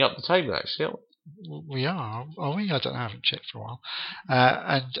zooming up the table, actually. We are we? I don't know. I haven't checked for a while.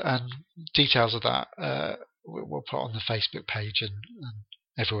 And details of that we'll put on the Facebook page and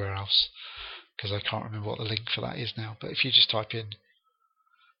everywhere else, because I can't remember what the link for that is now. But if you just type in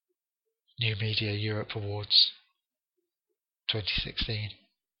New Media Europe Awards 2016.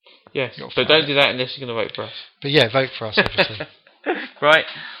 Yes, but don't do that unless you're going to vote for us. But yeah, vote for us, obviously. Right,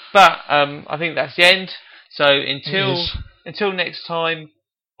 but I think that's the end. So until next time,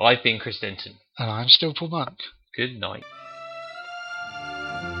 I've been Chris Denton. And I'm still Paul Monk. Good night.